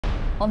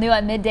Well, new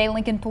at midday,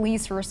 Lincoln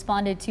police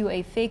responded to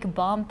a fake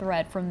bomb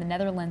threat from the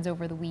Netherlands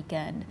over the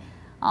weekend.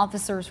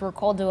 Officers were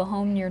called to a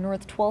home near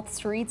North 12th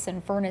Streets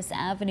and Furnace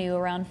Avenue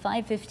around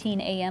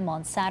 5:15 a.m.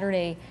 on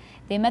Saturday.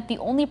 They met the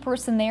only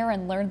person there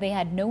and learned they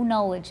had no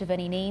knowledge of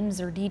any names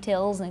or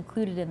details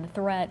included in the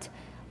threat.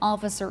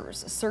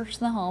 Officers searched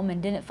the home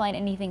and didn't find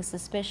anything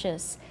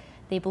suspicious.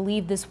 They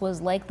believe this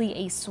was likely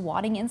a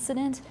swatting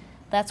incident.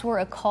 That's where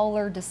a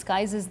caller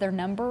disguises their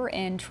number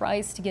and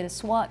tries to get a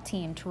SWAT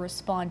team to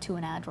respond to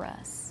an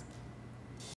address.